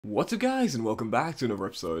What's up guys, and welcome back to another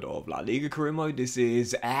episode of La Liga Career Mode. This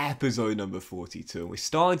is episode number 42. We're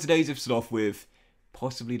starting today's episode off with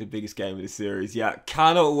possibly the biggest game of the series. Yeah,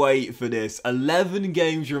 cannot wait for this. 11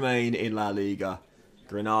 games remain in La Liga.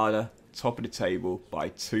 Granada, top of the table by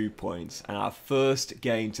 2 points. And our first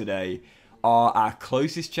game today are our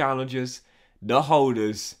closest challengers, the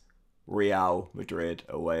holders, Real Madrid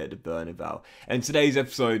away at the Bernabeu. And today's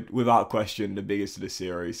episode, without question, the biggest of the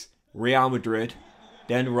series. Real Madrid,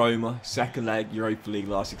 then Roma, second leg, Europa League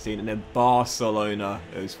last 16, and then Barcelona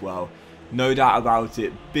as well. No doubt about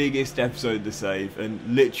it, biggest episode to save,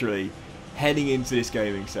 and literally heading into this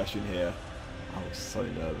gaming session here, I was so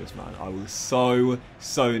nervous, man. I was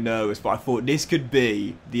so nervous, but I thought this could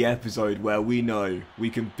be the episode where we know we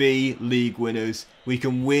can be league winners, we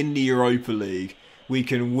can win the Europa League, we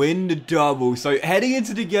can win the double. So heading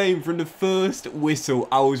into the game from the first whistle,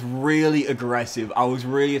 I was really aggressive. I was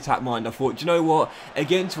really attack-minded. I thought, do you know what?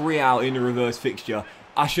 Against Real in the reverse fixture,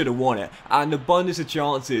 I should have won it. And abundance of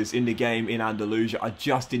chances in the game in Andalusia, I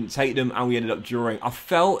just didn't take them and we ended up drawing. I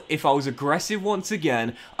felt if I was aggressive once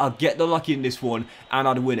again, I'd get the luck in this one and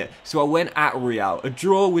I'd win it. So I went at Real. A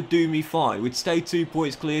draw would do me fine. We'd stay 2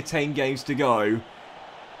 points clear, 10 games to go.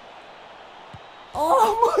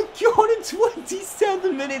 Oh my god, and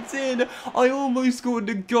 27 minutes in, I almost scored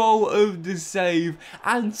the goal of the save.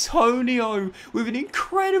 Antonio, with an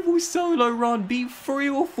incredible solo run, beat 3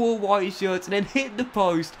 or 4 white shirts and then hit the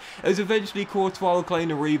post as eventually Courtois would claim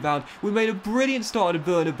the rebound. We made a brilliant start at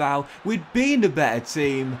Bernabeu. We'd been the better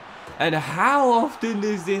team. And how often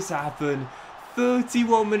does this happen?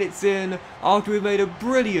 31 minutes in, after we made a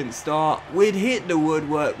brilliant start, we'd hit the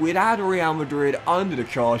woodwork, we'd had Real Madrid under the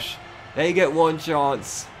cosh. They get one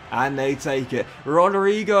chance, and they take it.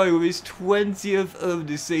 Rodrigo, with his 20th of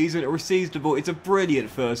the season, receives the ball. It's a brilliant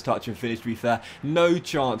first touch and finish, to be fair. No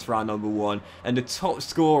chance for our number one. And the top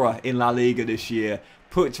scorer in La Liga this year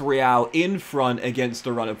puts Real in front against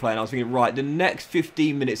the run of play. And I was thinking, right, the next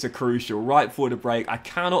 15 minutes are crucial. Right before the break, I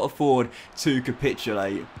cannot afford to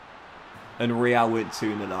capitulate. And Real went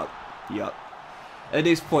 2-0 up. Yup. At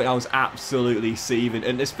this point, I was absolutely seething,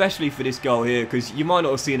 and especially for this goal here, because you might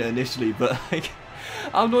not have seen it initially, but like,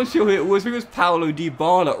 I'm not sure who it was. I think it was Paulo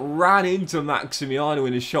Dybala ran into Maximiano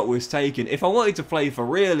when the shot was taken. If I wanted to play for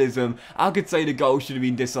realism, I could say the goal should have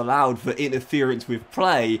been disallowed for interference with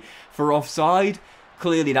play. For offside,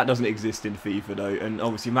 clearly that doesn't exist in FIFA though, and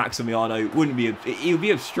obviously Maximiano wouldn't be, he would be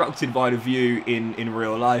obstructed by the view in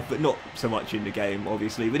real life, but not so much in the game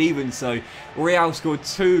obviously. But even so, Real scored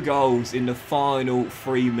 2 goals in the final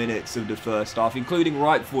 3 minutes of the first half, including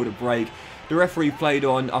right before the break. The referee played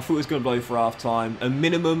on, I thought it was going to blow for half time, a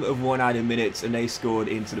minimum of 1 added minutes, and they scored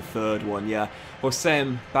into the third one, yeah.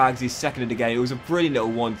 Sam bags his second of the game. It was a brilliant little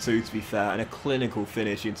 1-2 to be fair, and a clinical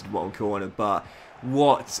finish into the bottom corner, but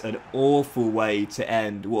what an awful way to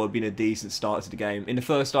end what had been a decent start to the game. In the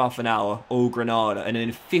first half an hour, all Granada, and then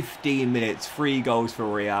in 15 minutes, 3 goals for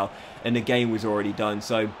Real, and the game was already done.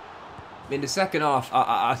 So in the second half,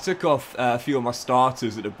 I took off a few of my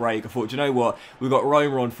starters at the break. I thought, you know what, we've got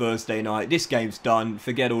Roma on Thursday night, this game's done,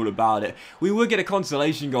 forget all about it. We would get a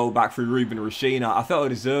consolation goal back through Ruben Rashina. I felt I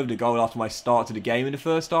deserved a goal after my start to the game in the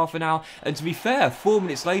first half an hour, and to be fair, 4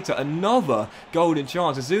 minutes later, another golden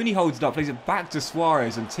chance. Azuni holds it up, plays it back to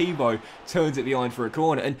Suarez, and Thibaut turns it behind for a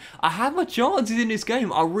corner. And I had my chances in this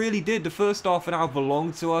game, I really did. The first half an hour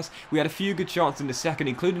belonged to us. We had a few good chances in the second,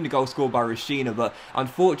 including the goal scored by Rashina, but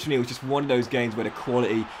unfortunately it was just one of those games where the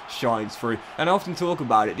quality shines through. And I often talk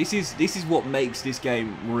about it. This is what makes this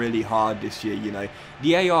game really hard this year. You know,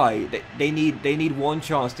 the AI, they need one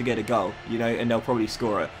chance to get a goal. You know, and they'll probably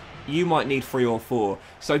score it. You might need 3 or 4.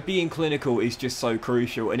 So being clinical is just so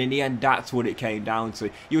crucial. And in the end, that's what it came down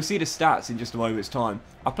to. You'll see the stats in just a moment's time.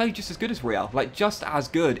 I played just as good as Real. Like, just as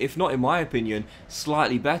good, if not, in my opinion,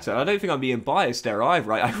 slightly better. I don't think I'm being biased there either,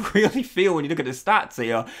 right? I really feel when you look at the stats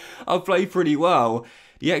here, I played pretty well.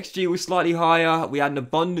 The XG was slightly higher, we had an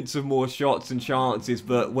abundance of more shots and chances,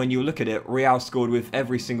 but when you look at it, Real scored with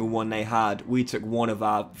every single one they had. We took one of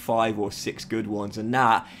our 5 or 6 good ones, and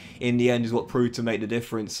that, in the end, is what proved to make the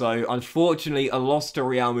difference. So, unfortunately, a loss to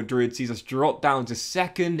Real Madrid sees us drop down to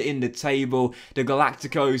 2nd in the table. The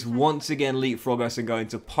Galacticos once again leapfrog us and go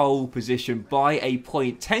into pole position by a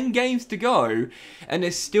point. 10 games to go, and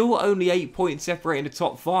there's still only 8 points separating the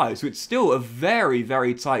top 5, so it's still a very,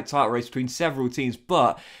 very tight title race between several teams,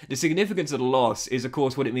 but the significance of the loss is, of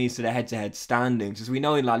course, what it means to the head-to-head standings. As we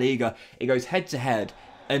know in La Liga, it goes head-to-head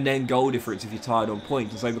and then goal difference if you're tied on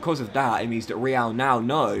points. And so because of that, it means that Real now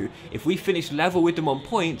know if we finish level with them on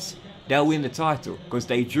points, they'll win the title, because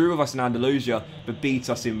they drew with us in Andalusia but beat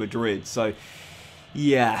us in Madrid. So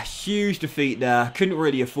Yeah, huge defeat there. Couldn't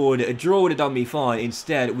really afford it. A draw would have done me fine.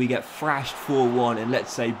 Instead, we get thrashed 4-1 and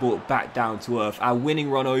let's say brought back down to earth. Our winning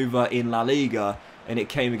run over in La Liga, and it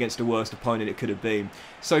came against the worst opponent it could have been.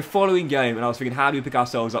 So following game, and I was thinking, how do we pick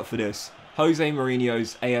ourselves up for this? Jose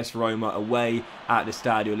Mourinho's AS Roma away at the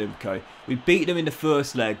Stadio Olimpico. We beat them in the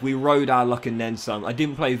first leg. We rode our luck and then some. I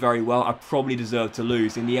didn't play very well. I probably deserved to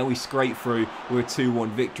lose. In the end, we scraped through with a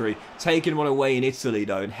 2-1 victory. Taking one away in Italy,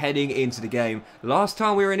 though, and heading into the game. Last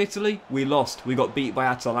time we were in Italy, we lost. We got beat by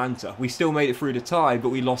Atalanta. We still made it through the tie, but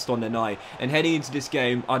we lost on the night. And heading into this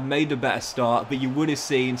game, I'd made a better start, but you would have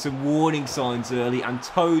seen some warning signs early.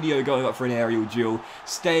 Antonio going up for an aerial duel,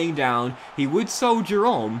 staying down. He would soldier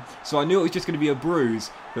on, so I knew it was just going to be a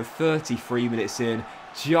bruise. But 33 minutes in,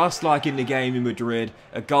 just like in the game in Madrid,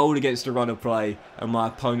 a goal against the run of play, and my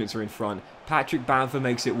opponents are in front. Patrick Bamford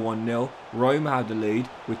makes it 1-0. Roma have the lead.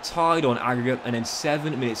 We're tied on aggregate, and then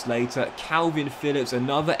 7 minutes later, Calvin Phillips,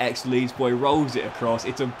 another ex-Leeds boy, rolls it across.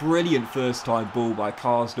 It's a brilliant first-time ball by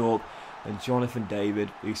Karsdorp, and Jonathan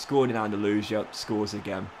David, who scored in Andalusia, scores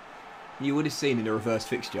again. You would have seen in the reverse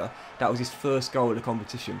fixture, that was his first goal of the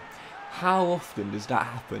competition. How often does that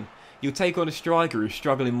happen? You'll take on a striker who's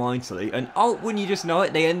struggling mightily, and oh, wouldn't you just know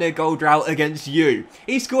it, they end their goal drought against you.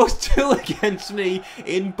 He scores 2 against me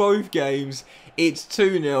in both games. It's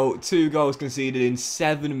 2-0, 2 goals conceded in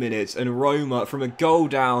 7 minutes, and Roma, from a goal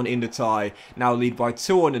down in the tie, now lead by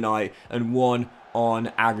 2 on the night and 1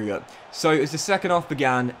 on aggregate. So as the second half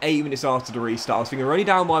began, 8 minutes after the restart, I was thinking we're only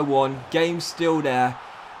down by 1, game's still there.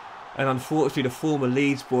 And unfortunately, the former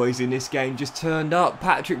Leeds boys in this game just turned up.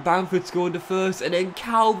 Patrick Bamford scored the first, and then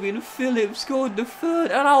Calvin Phillips scored the third.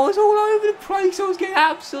 And I was all over the place. I was getting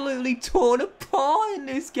absolutely torn apart in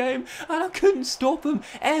this game, and I couldn't stop them.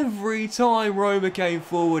 Every time Roma came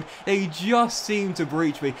forward, they just seemed to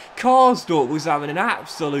breach me. Karsdorp was having an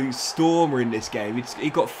absolute stormer in this game. He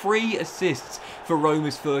got 3 assists for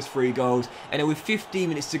Roma's first 3 goals, and then with 15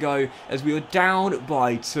 minutes to go, as we were down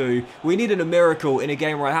by 2, we needed a miracle in a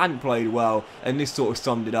game where I hadn't played well, and this sort of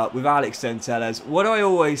summed it up with Alex Centelles. What I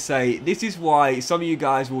always say, this is why some of you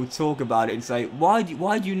guys will talk about it and say, why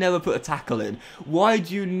do you never put a tackle in? Why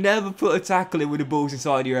do you never put a tackle in with the balls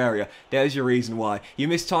inside your area? There's your reason why. You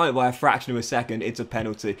mistime it by a fraction of a second, it's a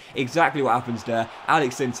penalty. Exactly what happens there.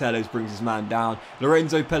 Alex Centelles brings his man down.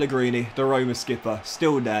 Lorenzo Pellegrini, the Roma skipper,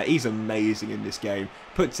 still there. He's amazing in this game.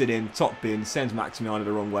 Puts it in, top bin, sends Maximiano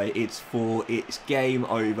the wrong way. It's 4, it's game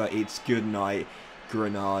over, it's good night.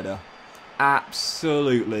 Granada.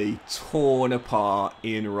 Absolutely torn apart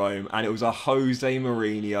in Rome, and it was a Jose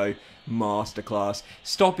Mourinho masterclass.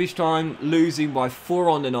 Stoppage time, losing by 4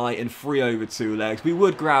 on the night and 3 over 2 legs. We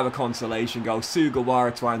would grab a consolation goal.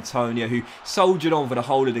 Sugawara to Antonio, who soldiered on for the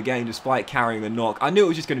whole of the game despite carrying a knock. I knew it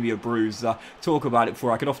was just going to be a bruise. Talk about it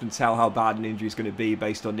before. I can often tell how bad an injury is going to be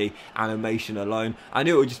based on the animation alone. I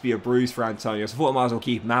knew it would just be a bruise for Antonio, so I thought I might as well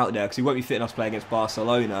keep him out there because he won't be fit enough to play against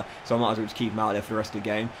Barcelona, so I might as well just keep him out there for the rest of the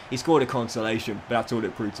game. He scored a consolation, but that's all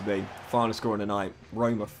it proved to be. Final score on the night,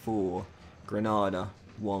 Roma 4, Granada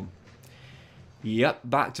 1. Yep,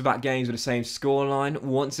 back-to-back games with the same scoreline.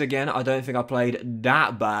 Once again, I don't think I played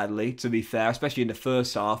that badly, to be fair, especially in the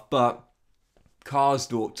first half, but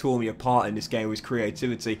Karsdorp tore me apart in this game with his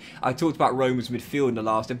creativity. I talked about Roma's midfield in the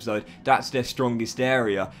last episode. That's their strongest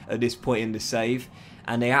area at this point in the save,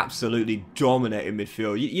 and they absolutely dominated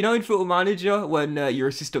midfield. You know in Football Manager, when your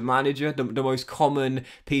assistant manager, the most common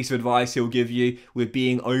piece of advice he'll give you with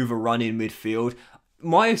being overrun in midfield,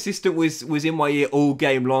 my assistant was in my ear all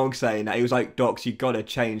game long saying that. He was like, Docs, you got to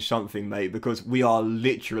change something, mate, because we are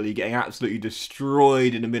literally getting absolutely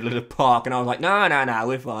destroyed in the middle of the park. And I was like, no,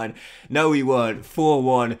 we're fine. No, we weren't.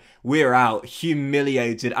 4-1, we're out,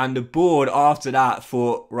 humiliated. And the board after that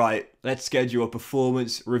thought, right, let's schedule a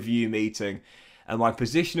performance review meeting. And my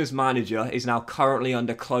position as manager is now currently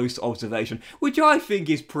under close observation, which I think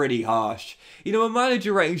is pretty harsh. You know, my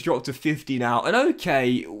manager ratings dropped to 50 now, and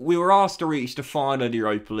okay, we were asked to reach the final of the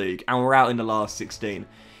Europa League, and we're out in the last 16.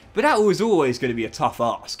 But that was always going to be a tough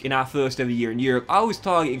ask. In our first ever year in Europe, I was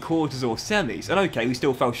targeting quarters or semis, and okay, we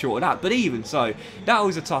still fell short of that, but even so, that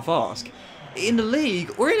was a tough ask. In the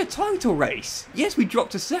league, we're in a title race. Yes, we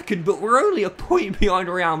dropped to second, but we're only a point behind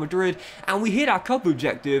Real Madrid, and we hit our cup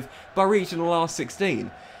objective by reaching the last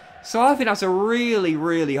 16. So I think that's a really,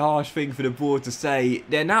 really harsh thing for the board to say.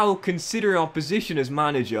 They're now considering our position as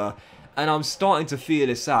manager, and I'm starting to fear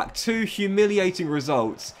the sack. 2 humiliating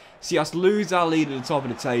results. See us lose our lead at the top of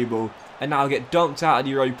the table, and now get dumped out of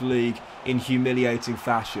the Europa League in humiliating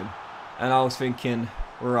fashion. And I was thinking,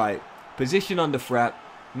 right, position under threat,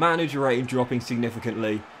 manager rating dropping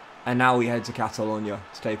significantly, and now we head to Catalonia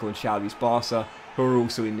to take on Xavi's Barca, who are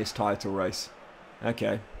also in this title race.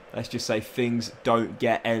 Okay. Let's just say things don't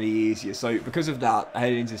get any easier. So because of that, I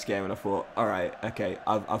headed into this game and I thought, all right, okay,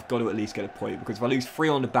 I've got to at least get a point, because if I lose 3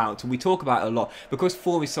 on the bounce, and we talk about it a lot, because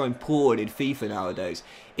form is so important in FIFA nowadays,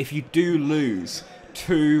 if you do lose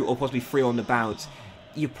 2 or possibly 3 on the bounce,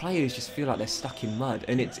 your players just feel like they're stuck in mud,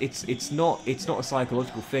 and it's not a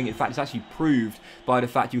psychological thing. In fact, it's actually proved by the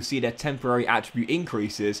fact you'll see their temporary attribute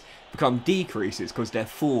increases become decreases because their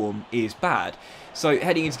form is bad. So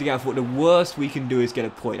heading into the game, I thought the worst we can do is get a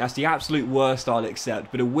point. That's the absolute worst I'll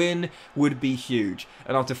accept, but a win would be huge.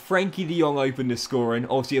 And after Frankie de Jong opened the scoring,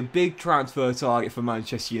 obviously a big transfer target for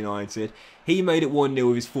Manchester United, he made it 1-0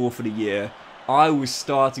 with his 4th of the year. I was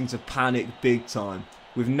starting to panic big time.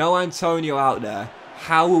 With no Antonio out there,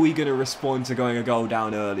 how are we going to respond to going a goal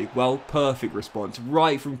down early? Well, perfect response.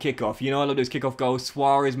 Right from kickoff. You know, I love those kickoff goals.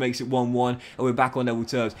 Suarez makes it 1-1, and we're back on level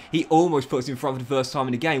terms. He almost puts in front for the first time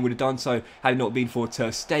in the game. Would have done so had it not been for Ter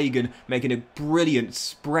Stegen making a brilliant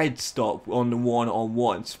spread stop on the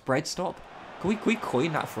 1-on-1. Spread stop? Can we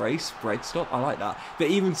coin that phrase? Spread stop? I like that. But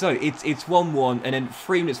even so, it's 1-1, and then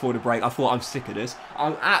 3 minutes before the break, I thought, I'm sick of this.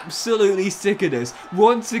 I'm absolutely sick of this.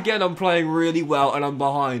 Once again, I'm playing really well, and I'm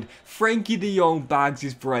behind. Frankie de Jong bags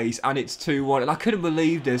his brace, and it's 2-1, and I couldn't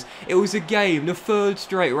believe this. It was a game, the 3rd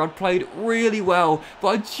straight, where I'd played really well, but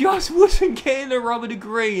I just wasn't getting the rub of the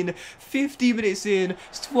green. 50 minutes in,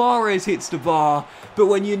 Suarez hits the bar, but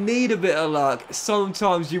when you need a bit of luck,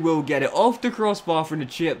 sometimes you will get it. Off the crossbar from the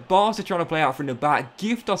chip, Barca trying to play out from the back,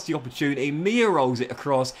 gift us the opportunity, Mia rolls it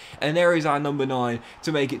across, and there is our number 9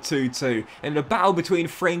 to make it 2-2. And the battle between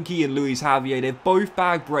Frankie and Luis Javier, they've both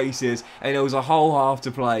bagged braces, and there was a whole half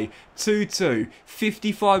to play. 2-2,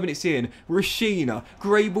 55 minutes in, Rashina,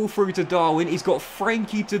 great ball through to Darwin, he's got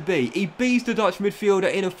Frankie to beat, he beats the Dutch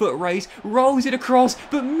midfielder in a foot race, rolls it across,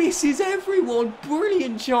 but misses everyone,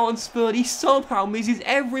 brilliant chance Spurred, he somehow misses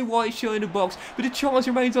every white shirt in the box, but the chance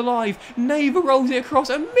remains alive, Neva rolls it across,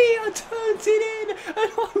 and Mia turns it in,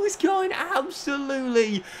 and I was going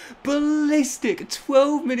absolutely ballistic,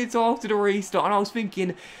 12 minutes after the restart, and I was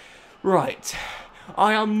thinking, right,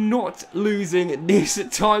 I am not losing this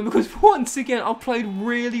time, because once again I played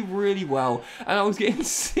really, really well, and I was getting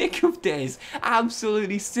sick of this,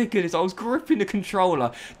 absolutely sick of this. I was gripping the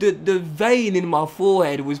controller, the vein in my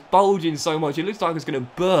forehead was bulging so much it looks like it was going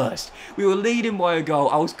to burst. We were leading by a goal,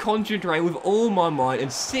 I was concentrating with all my might,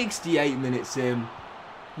 and 68 minutes in,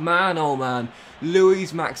 man oh man,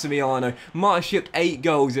 Luis Maximiano might have shipped 8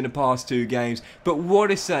 goals in the past 2 games, but what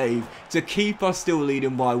a save to keep us still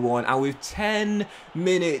leading by 1, and with 10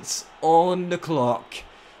 minutes on the clock,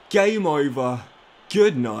 game over,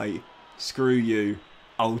 good night, screw you,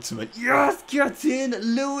 ultimate. Yes, get in,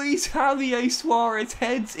 Luis Javier Suarez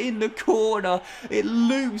heads in the corner, it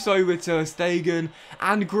loops over Ter Stegen,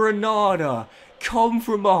 and Granada come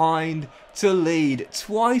from behind to lead.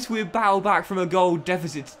 Twice we battle back from a goal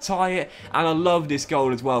deficit to tie it, and I love this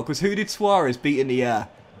goal as well, because who did Suarez beat in the air?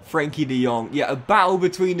 Frankie de Jong. Yeah, a battle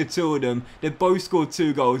between the 2 of them. They both scored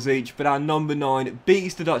 2 goals each, but our number 9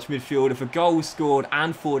 beats the Dutch midfielder for goals scored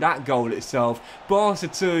and for that goal itself. Barca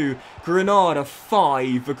 2, Granada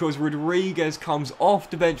 5, because Rodriguez comes off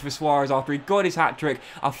the bench for Suarez after he got his hat-trick.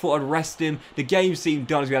 I thought I'd rest him. The game seemed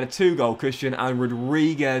done as we had a 2-goal cushion, and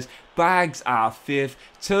Rodriguez bags our 5th,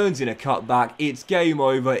 turns in a cutback, it's game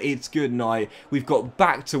over, it's good night. We've got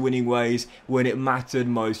back to winning ways when it mattered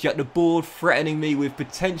most. Yet the board threatening me with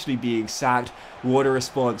potentially being sacked. What a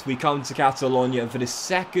response. We come to Catalonia, and for the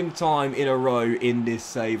 2nd time in a row in this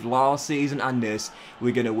save, last season and this,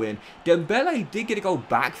 we're going to win. Dembele did get a goal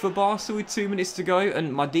back for Barca with 2 minutes to go,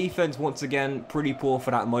 and my defence once again pretty poor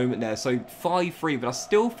for that moment there. So 5-3, but I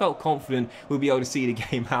still felt confident we'll be able to see the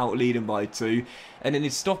game out leading by 2. And then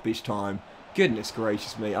in stoppage time, goodness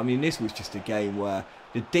gracious me, I mean, this was just a game where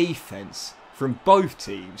the defence from both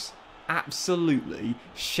teams absolutely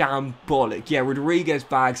shambolic. Yeah, Rodriguez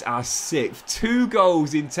bags our 6th. 2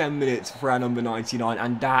 goals in 10 minutes for our number 99,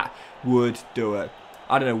 and that would do it.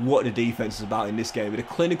 I don't know what the defence is about in this game, but the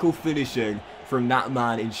clinical finishing from that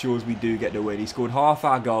man ensures we do get the win. He scored half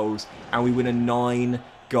our goals, and we win a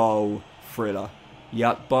 9-goal thriller.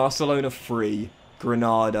 Yep, Barcelona 3.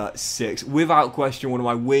 Granada 6. Without question, one of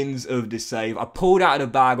my wins of this save. I pulled out of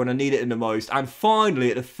the bag when I needed it the most. And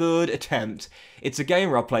finally, at the 3rd attempt, it's a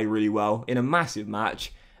game where I play really well in a massive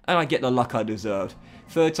match. And I get the luck I deserved.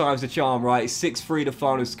 3rd time's the charm, right? 6-3 the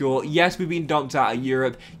final score. Yes, we've been dumped out of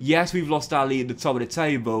Europe. Yes, we've lost our lead at the top of the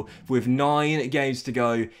table. With 9 games to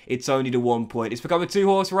go, it's only the 1 point. It's become a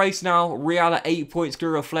 2-horse race now. Real at 8 points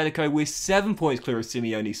clear of Atletico. We're 7 points clear of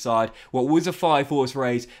Simeone's side. What was a 5-horse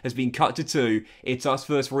race has been cut to 2. It's us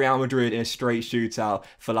versus Real Madrid in a straight shootout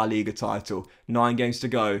for La Liga title. 9 games to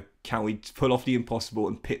go. can we pull off the impossible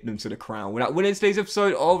and pit them to the crown? Without winning today's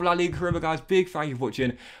episode of La Liga Roma, guys, big thank you for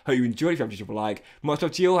watching. Hope you enjoyed. If you have, just drop a like. Much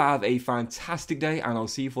love to you all. Have a fantastic day, and I'll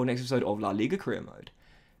see you for the next episode of La Liga Career Mode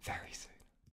very soon.